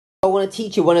I want to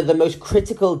teach you one of the most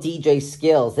critical DJ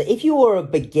skills that if you are a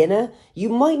beginner, you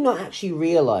might not actually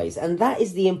realize, and that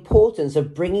is the importance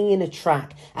of bringing in a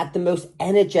track at the most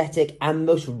energetic and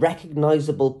most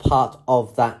recognizable part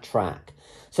of that track.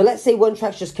 So let's say one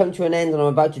track's just come to an end and I'm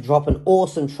about to drop an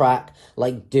awesome track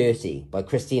like Dirty by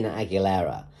Christina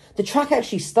Aguilera. The track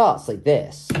actually starts like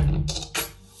this.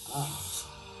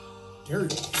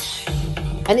 Dirty.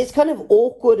 And it's kind of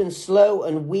awkward and slow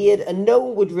and weird, and no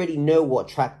one would really know what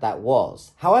track that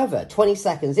was. However, 20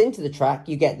 seconds into the track,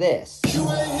 you get this. You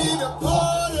ain't here to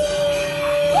party.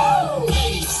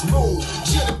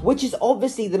 Which is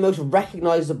obviously the most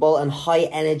recognizable and high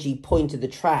energy point of the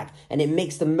track, and it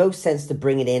makes the most sense to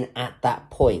bring it in at that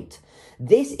point.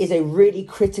 This is a really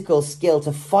critical skill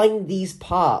to find these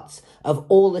parts of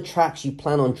all the tracks you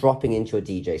plan on dropping into your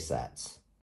DJ sets.